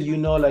also, you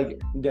know, like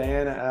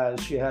Diana,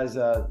 she has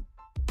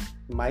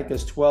Mike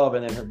is 12,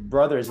 and then her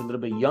brother is a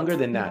little bit younger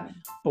than that.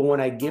 But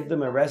when I give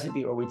them a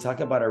recipe or we talk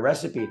about a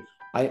recipe,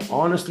 I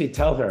honestly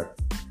tell her,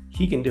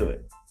 he can do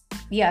it.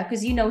 Yeah,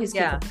 because you know his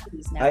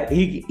capabilities now.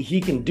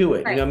 He can do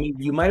it. Right. You know, I mean,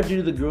 you might have to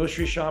do the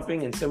grocery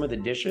shopping and some of the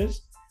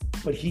dishes,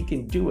 but he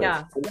can do it.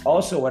 Yeah. And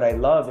also, what I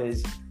love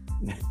is,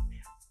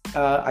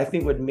 I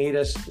think what made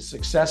us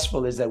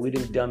successful is that we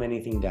didn't dumb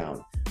anything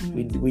down.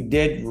 We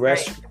did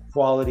restaurant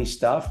quality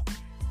stuff,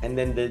 and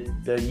then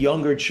the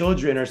younger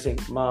children are saying,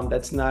 "Mom,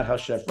 that's not how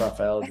Chef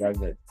Raphael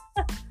does it."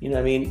 You know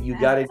what I mean? You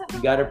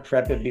gotta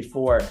prep it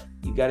before.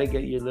 You gotta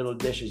get your little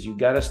dishes. You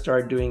gotta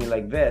start doing it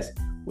like this,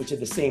 which at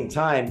the same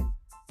time,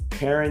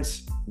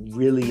 parents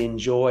really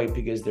enjoy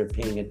because they're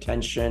paying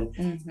attention.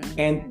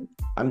 And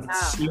I'm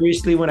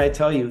seriously, when I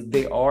tell you,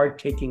 they are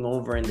taking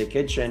over in the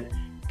kitchen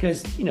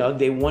because, you know,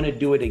 they want to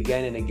do it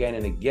again and again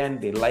and again.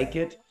 They like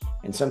it.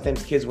 And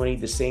sometimes kids want to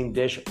eat the same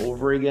dish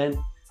over again.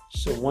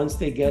 So once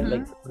they get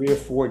like 3 or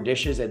 4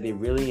 dishes that they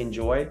really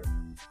enjoy,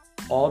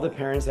 all the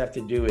parents have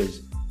to do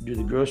is do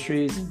the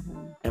groceries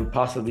and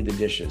possibly the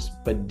dishes.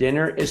 But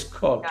dinner is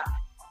cooked.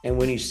 And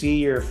when you see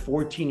your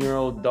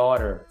 14-year-old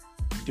daughter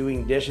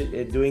doing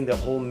dishes, doing the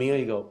whole meal,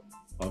 you go,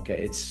 okay,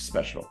 it's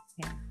special.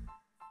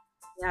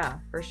 Yeah,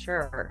 for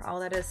sure. Oh,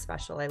 that is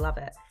special. I love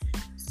it.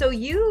 So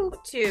you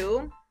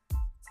two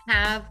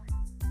have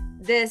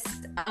this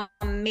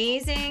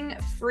amazing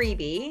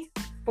freebie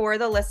for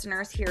the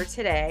listeners here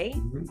today.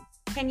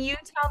 Can you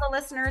tell the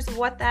listeners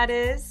what that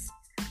is?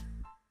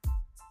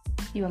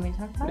 You want me to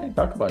talk about it?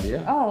 Talk about it,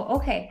 yeah. Oh,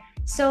 okay.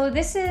 So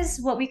this is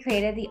what we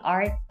created, the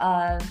art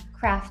of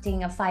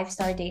crafting a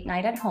 5-star date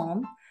night at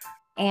home.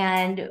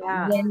 And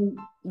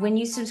when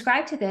you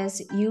subscribe to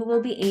this, you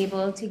will be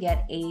able to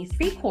get a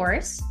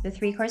 3-course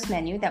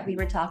menu that we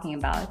were talking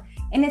about.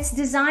 And it's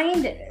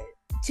designed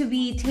to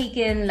be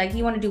taken, like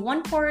you want to do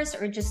 1 course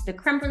or just the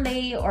creme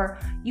brulee, or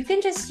you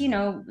can just, you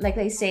know, like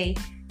they say,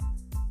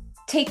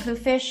 take the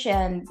fish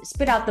and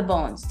spit out the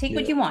bones. Take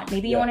what you want.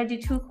 Maybe you want to do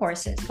 2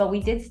 courses, but we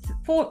did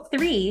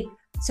 3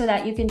 so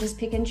that you can just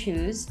pick and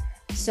choose.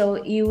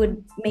 So you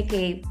would make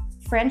a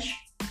French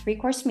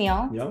 3-course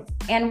meal,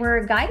 and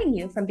we're guiding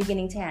you from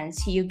beginning to end.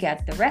 So you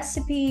get the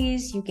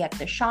recipes, you get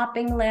the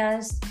shopping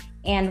list,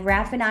 and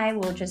Raph and I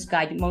will just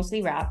guide you,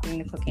 mostly Raph doing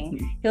the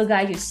cooking. He'll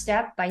guide you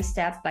step by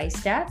step by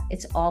step.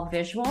 It's all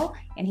visual,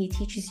 and he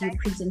teaches you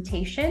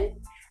presentation,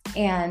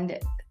 and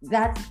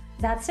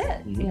that's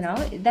it. You know,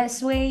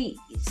 that's way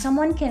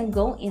someone can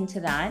go into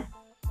that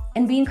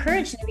and be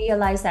encouraged to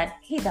realize that,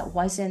 hey, that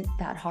wasn't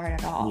that hard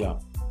at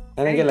all.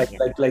 And again,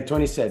 like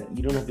Tony said,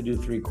 you don't have to do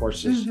 3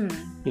 courses. You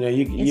know,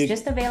 it's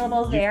just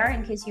available there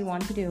in case you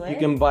want to do it. You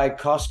can buy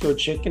Costco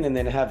chicken and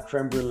then have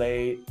creme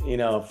brulee, you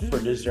know, for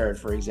dessert,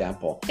 for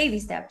example. Baby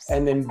steps.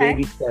 And then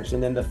baby steps.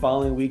 And then the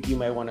following week, you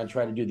might want to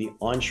try to do the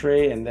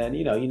entree. And then,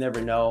 you know, you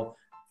never know.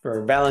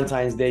 For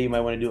Valentine's Day, you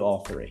might want to do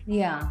all 3.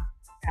 Yeah,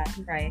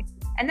 right.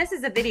 And this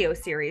is a video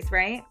series,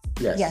 right?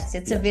 Yes,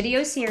 it's a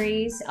video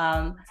series.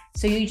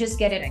 So you just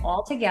get it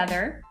all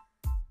together.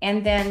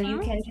 And then you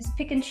can just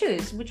pick and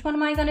choose. Which one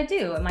am I going to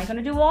do? Am I going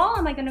to do all?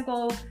 Am I going to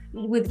go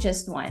with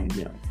just one?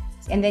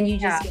 And then you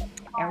just get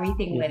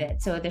everything with it.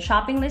 So the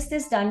shopping list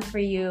is done for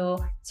you.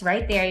 It's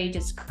right there. You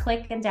just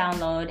click and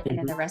download, and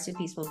then the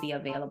recipes will be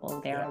available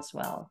there as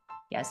well.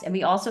 Yes. And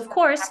we also, of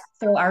course,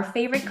 throw our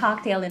favorite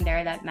cocktail in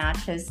there that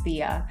matches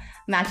the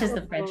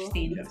French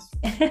theme.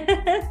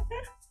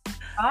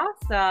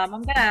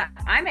 Awesome.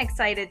 I'm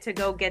excited to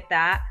go get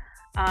that.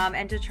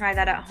 And to try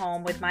that at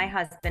home with my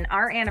husband.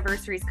 Our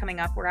anniversary is coming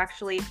up. We're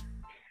actually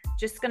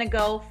just going to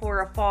go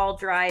for a fall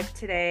drive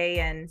today.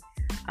 And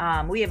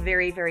we have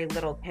very, very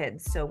little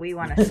kids, so we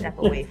want to step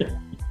away from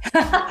it.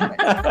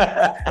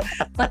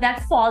 But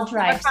that fall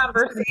drive is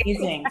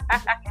amazing.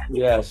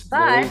 Yes.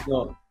 But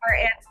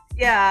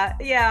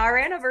our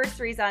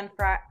anniversary's on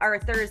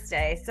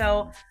Thursday.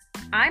 So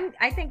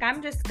I think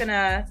I'm just going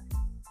to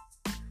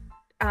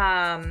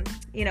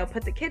you know,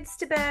 put the kids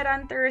to bed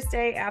on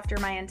Thursday after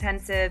my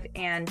intensive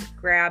and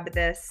grab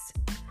this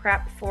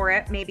prep for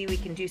it. Maybe we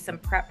can do some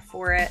prep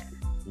for it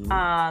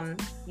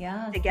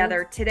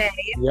together today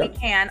if we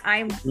can.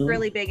 I'm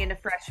really big into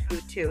fresh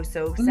food too.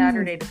 So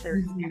Saturday to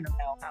Thursday, I don't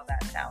know how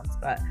that sounds,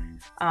 but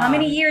how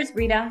many years,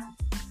 Rita?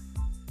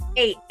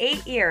 8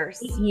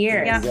 years. 8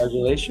 years. Yeah.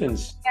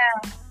 Congratulations.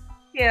 Yeah. Thank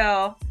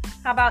you.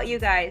 How about you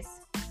guys?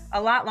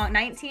 A lot long.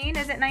 19?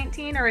 Is it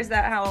 19, or is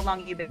that how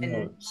long you've been?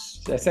 No,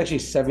 that's actually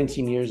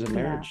 17 years of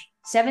marriage.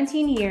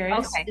 17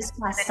 years. This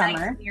past summer.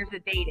 19 years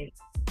of dating.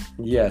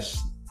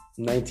 Yes,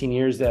 19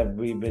 years that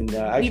we've been.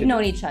 We've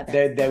known each other.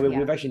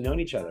 We've actually known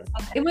each other.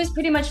 Okay. It was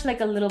pretty much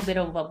like a little bit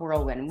of a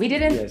whirlwind. We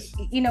didn't,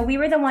 you know, we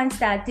were the ones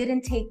that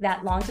didn't take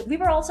that long. We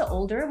were also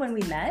older when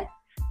we met,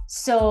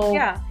 so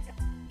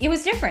it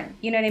was different.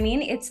 You know what I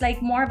mean? It's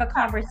like more of a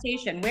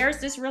conversation. Where's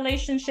this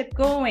relationship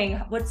going?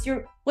 What's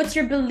your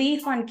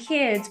belief on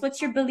kids?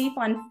 What's your belief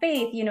on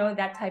faith? You know,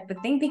 that type of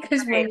thing.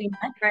 Because when we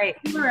met,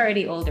 we were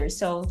already older.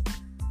 So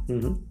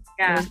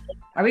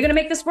are we going to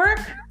make this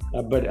work?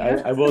 But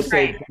I will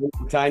say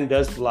time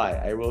does fly.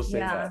 I will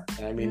say that.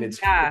 I mean, it's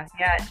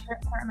it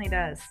certainly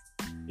does.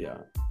 Yeah.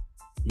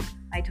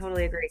 I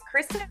totally agree.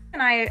 Kristen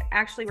and I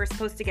actually were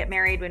supposed to get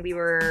married when we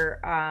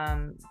were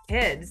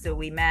kids. So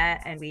we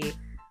met and we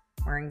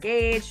were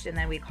engaged, and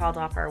then we called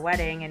off our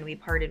wedding and we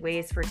parted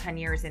ways for 10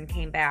 years and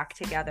came back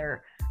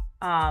together.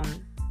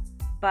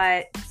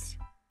 But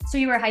so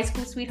you were high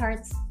school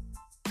sweethearts?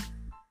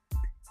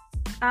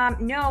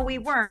 No, we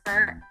weren't.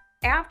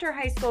 After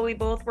high school, we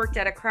both worked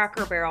at a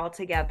Cracker Barrel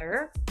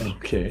together.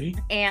 Okay.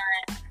 And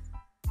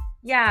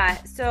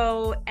yeah,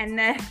 so, and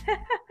then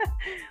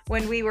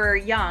when we were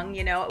young,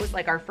 you know, it was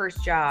like our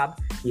first job.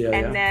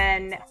 And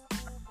then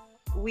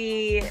so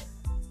we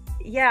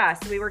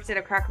worked at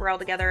a Cracker Barrel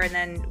together, and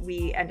then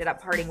we ended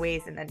up parting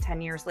ways, and then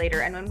 10 years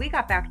later. And when we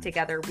got back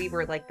together, we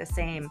were like the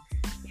same,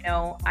 you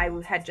know, I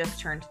had just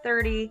turned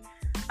 30,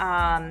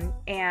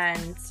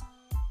 and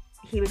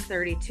he was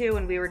 32,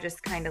 and we were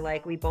just kind of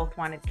like, we both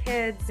wanted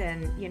kids,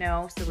 and, you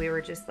know, so we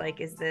were just like,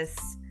 is this,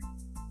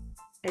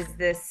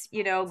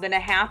 you know, gonna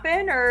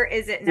happen, or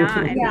is it not?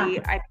 And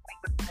I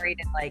was married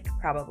in like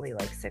probably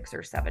like 6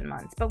 or 7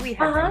 months, but we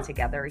had been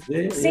together.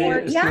 Same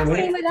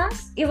with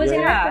us. It was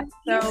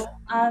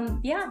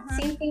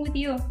same thing with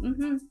you.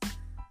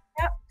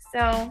 Yep.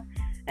 So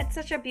it's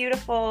such a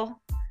beautiful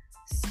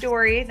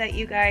story that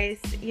you guys,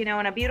 you know,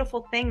 and a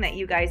beautiful thing that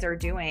you guys are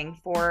doing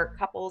for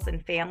couples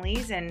and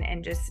families,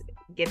 and just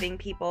giving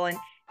people, and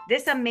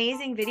this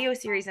amazing video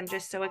series. I'm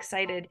just so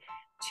excited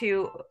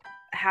to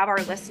have our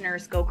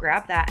listeners go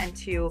grab that and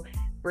to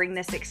bring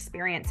this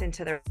experience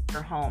into their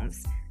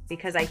homes,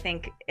 because I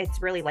think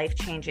it's really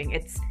life-changing.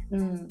 It's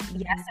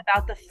yes,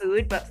 about the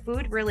food, but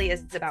food really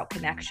is about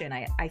connection.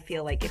 I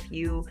feel like if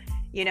you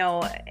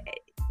know,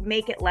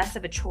 make it less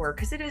of a chore,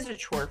 because it is a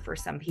chore for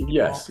some people.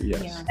 Yes.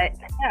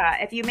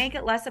 If you make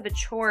it less of a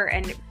chore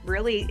and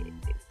really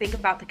think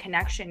about the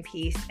connection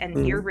piece,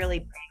 and you're really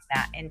bringing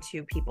that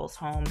into people's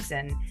homes,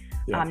 and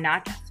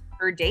not just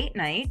for date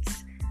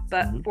nights,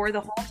 but for the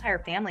whole entire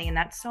family. And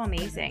that's so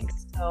amazing.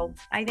 So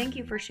I thank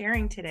you for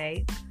sharing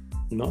today.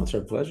 No, it's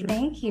our pleasure.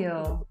 Thank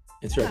you.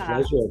 It's our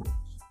pleasure.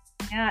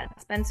 Yeah,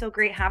 it's been so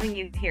great having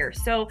you here.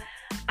 So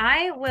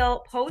I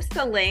will post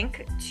the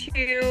link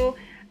to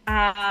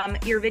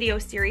your video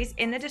series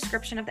in the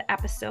description of the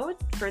episode.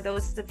 For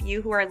those of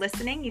you who are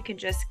listening, you can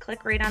just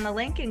click right on the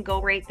link and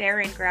go right there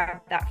and grab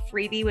that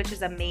freebie, which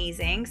is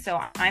amazing. So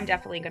I'm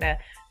definitely going to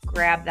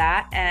grab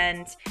that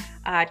and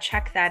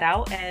check that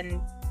out. And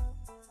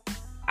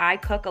I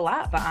cook a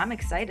lot, but I'm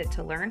excited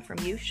to learn from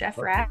you, Chef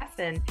Raph,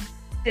 and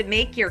to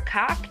make your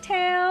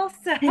cocktail.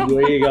 So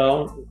there you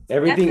go.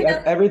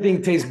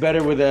 Everything tastes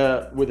better with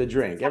a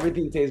drink.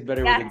 Everything tastes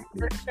better with a drink.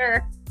 For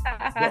sure.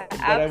 But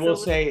I will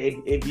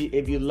say,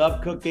 if you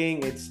love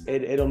cooking,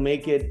 it'll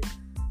make it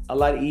a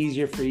lot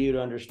easier for you to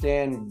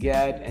understand,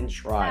 get, and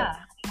try,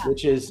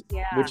 which is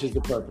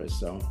the purpose.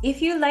 So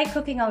if you like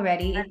cooking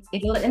already,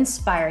 it'll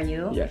inspire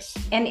you. Yes.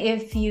 And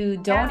if you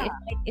don't,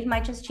 it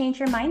might just change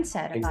your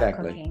mindset about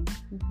cooking.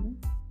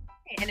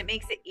 And it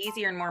makes it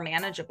easier and more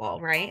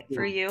manageable, right?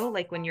 For you,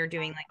 like when you're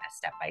doing like a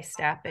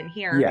step-by-step. And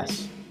here,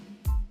 yes.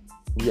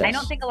 I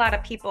don't think a lot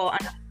of people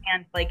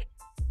understand, like,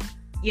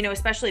 you know,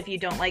 especially if you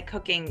don't like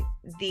cooking,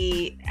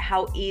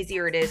 how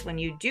easier it is when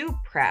you do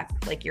prep,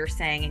 like you're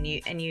saying,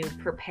 and you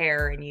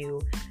prepare, and you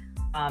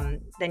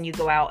then you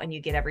go out and you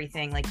get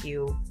everything, like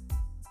you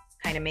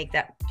kind of make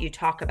that, you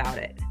talk about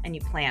it and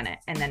you plan it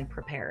and then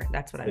prepare.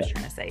 That's what I was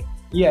trying to say.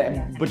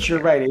 Yeah, but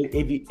you're right.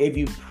 If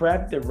you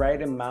prep the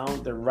right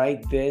amount, the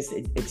right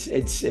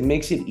it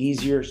makes it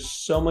easier,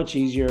 so much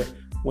easier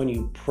when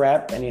you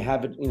prep and you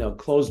have it, you know,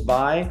 close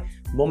by.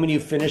 The moment you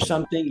finish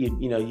something,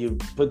 you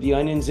put the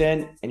onions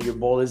in and your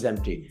bowl is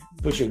empty.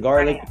 Put your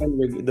garlic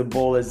in, the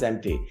bowl is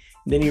empty.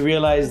 Then you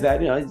realize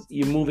that, you know,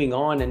 you're moving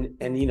on,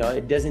 and you know,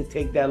 it doesn't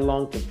take that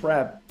long to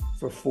prep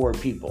for 4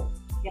 people.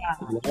 Yeah.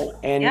 You know?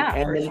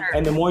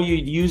 And the more you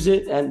use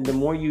it, and the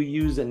more you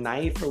use a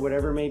knife or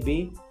whatever it may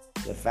be,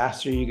 the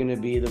faster you're going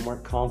to be, the more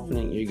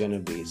confident you're going to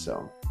be.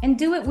 So, and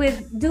do it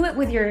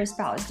with your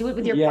spouse, do it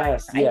with your partner.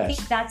 I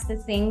think that's the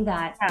thing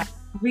that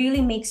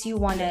really makes you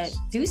want to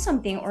do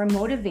something, or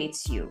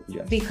motivates you,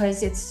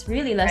 because it's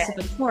really less of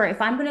a chore.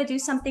 If I'm going to do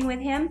something with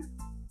him,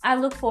 I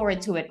look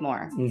forward to it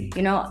more.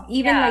 You know,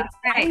 even like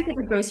going to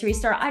the grocery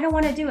store, I don't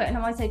want to do it, and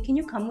I'm always like, can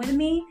you come with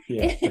me?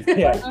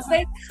 It's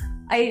like,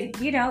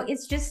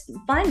 it's just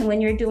fun when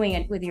you're doing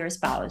it with your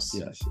spouse.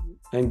 Yes.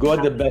 And go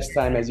at the best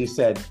time, as you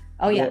said.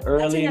 Oh yeah.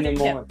 Early in the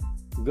morning.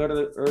 Go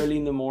to early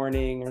in the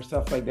morning or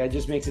stuff like that. It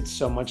just makes it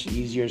so much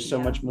easier, so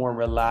much more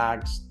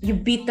relaxed. You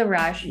beat the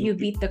rush, you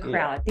beat the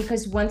crowd,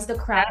 because once the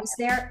crowd is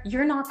there,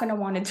 you're not going to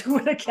want to do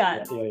it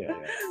again.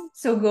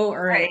 So go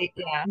early.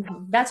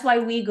 That's why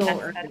we go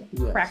early,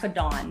 crack of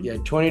dawn. Yeah,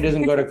 20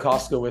 doesn't go to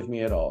Costco with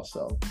me at all,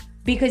 so.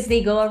 Because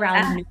they go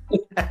around.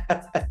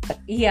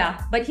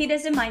 Yeah, but he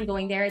doesn't mind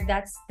going there.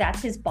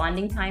 That's his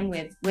bonding time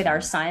with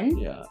our son.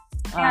 Yeah.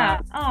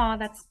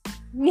 That's.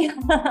 Yeah.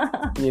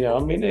 You know,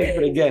 I mean,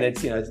 but again,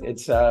 it's, you know,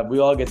 it's we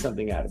all get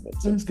something out of it,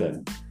 so it's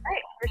good.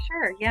 Right, for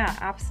sure. Yeah,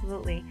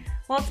 absolutely.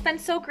 Well, it's been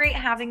so great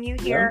having you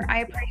here.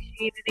 I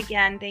appreciate it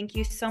again. Thank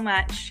you so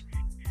much.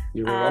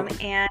 You're welcome.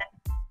 And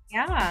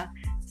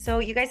so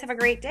you guys have a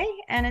great day.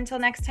 And until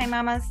next time,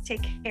 mamas,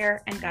 take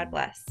care and God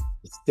bless.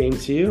 Same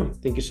to you.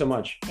 Thank you so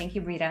much. Thank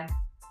you, Rita.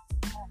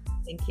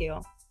 Thank you.